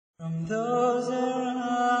From those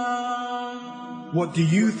around, what do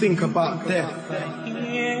you think about death?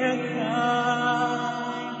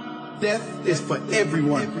 Death is for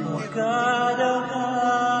everyone. God, oh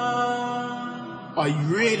God, are you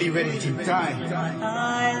really ready to die?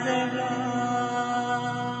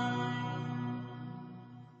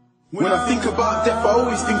 When I think about death, I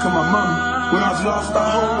always think of my mum. When I was last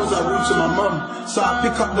at home, was I rude to my mum? So I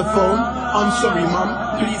pick up the phone, I'm sorry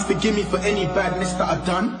mum, please forgive me for any badness that I've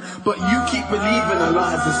done. But you keep believing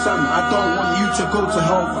Allah as the Son. I don't want you to go to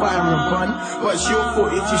hellfire and burn, but it's your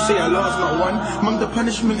fault if you say Allah's not one. Mum, the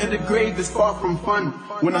punishment of the grave is far from fun.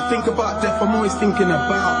 When I think about death, I'm always thinking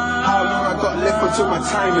about how long I got left until my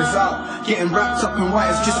time is out. Getting wrapped up in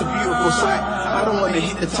white is just a beautiful sight. I don't want to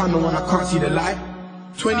hit the tunnel when I can't see the light.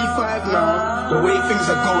 25 now, the way things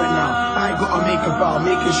are going now, I gotta make a vow,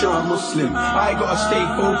 making sure I'm Muslim. I gotta stay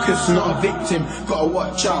focused, not a victim. Gotta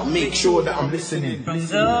watch out, make sure that I'm listening. From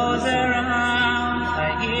those around,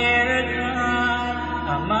 I hear a cry,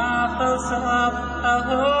 a muffled sob, a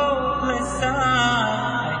hopeless sigh. I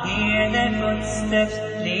hear their footsteps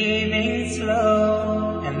leaving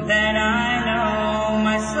slow, and then I know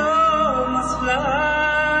my soul must fly.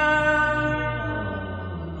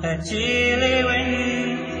 A chilly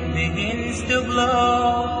wind begins to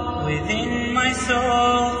blow within my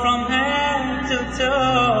soul from head to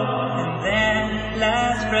toe, and then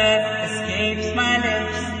last breath escapes my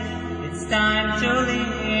lips. It's time to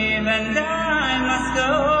leave and I must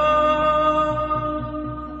go.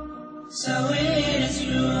 So it is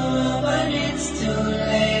true, but it's too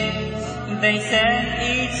late. They said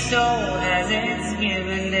each soul has its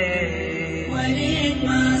given day, when it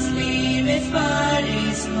must leave its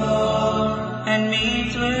body's core and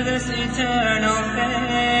meet with this eternal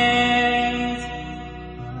fate.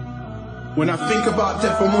 When I think about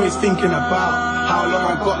death, I'm always thinking about how long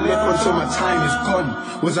I got left until my time is gone.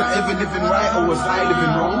 Was I ever living right or was I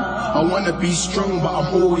living wrong? I wanna be strong but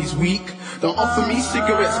I'm always weak. Don't offer me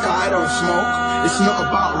cigarettes cause I don't smoke. It's not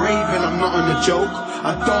about raving, I'm not on a joke.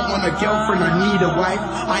 I don't want a girlfriend, I need a wife.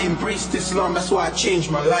 I embraced Islam, that's why I changed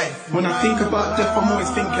my life. When I think about death, I'm always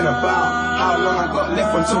thinking about how long I got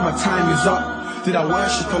left until my time is up. Did I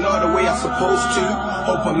worship Allah the way I'm supposed to?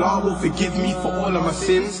 Hope Allah will forgive me for all of my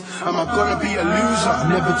sins. Am I gonna be a loser,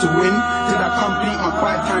 never to win? Did I complete my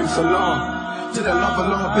 5 times salah? Did I love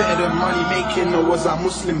Allah better than money making? Or was I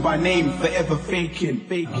Muslim by name, forever faking?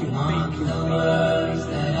 Among the words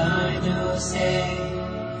that I do say,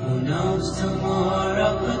 who knows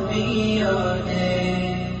tomorrow could be your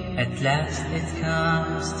day. At last it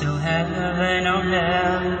comes to heaven or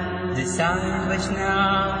hell. Decide which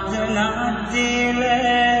now, do not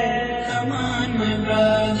delay. Come on my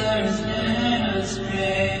brothers, let us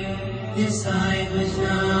pray. Decide which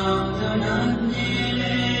now, do not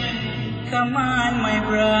delay. Come on my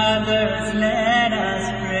brothers, let us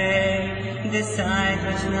pray. Decide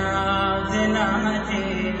which now, do not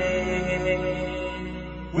delay.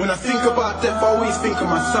 When I think about death, I always think of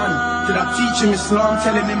my son. Did I teach him Islam,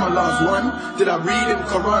 telling him Allah's one? Did I read him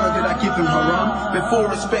Quran or did I give him haram? Before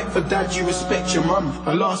respect for dad, you respect your mum.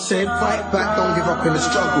 Allah said, fight back, don't give up in the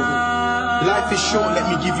struggle. Life is short, let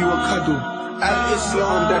me give you a cuddle.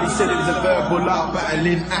 Al-Islam, daddy said it is a verbal art,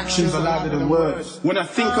 battling actions are louder than words. When I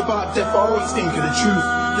think about death, I always think of the truth.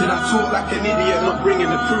 Did I talk like an idiot, not bringing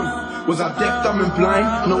the proof? Was I deaf, dumb and blind,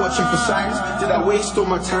 not watching for signs? Did I waste all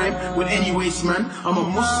my time with any waste man? I'm a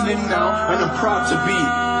Muslim now and I'm proud to be.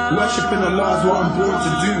 Worshipping Allah is what I'm born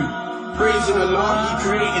to do. Praising Allah, He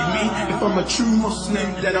created me. If I'm a true Muslim,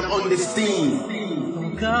 then I'm on this scene. Oh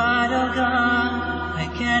God, I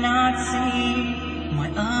cannot see. My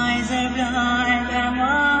eyes are blind, am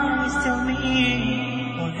I still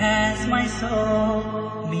me? Or has my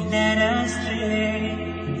soul been led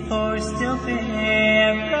astray and forced to pay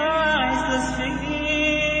a priceless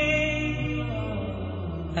fee?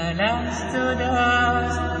 Alas, to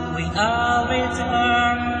dust we all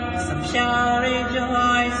return. Some shall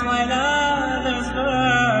rejoice while others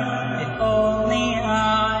burn. If only I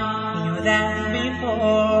knew that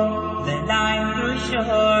before the line grew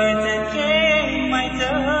short and came my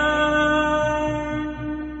turn.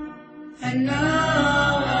 And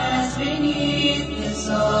now as beneath the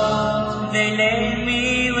salt they lay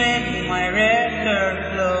me with my record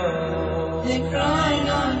blow. They cry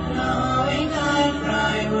not knowing I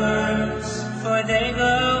cry words, for they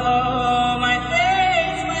go home, I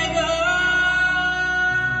face my God.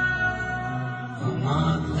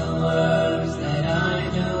 Among the words that I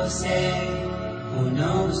do say, who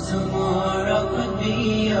knows tomorrow could be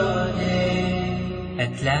your day.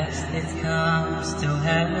 At last it comes to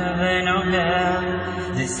heaven or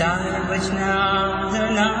hell. Decide which now,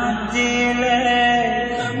 do not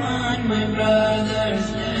delay. Come on.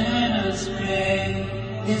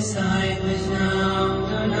 Decide which now,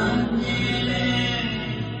 do not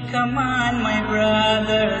delay. Come on, my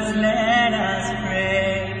brothers, let us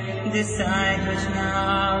pray. Decide which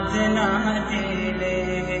now, do not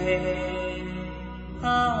delay.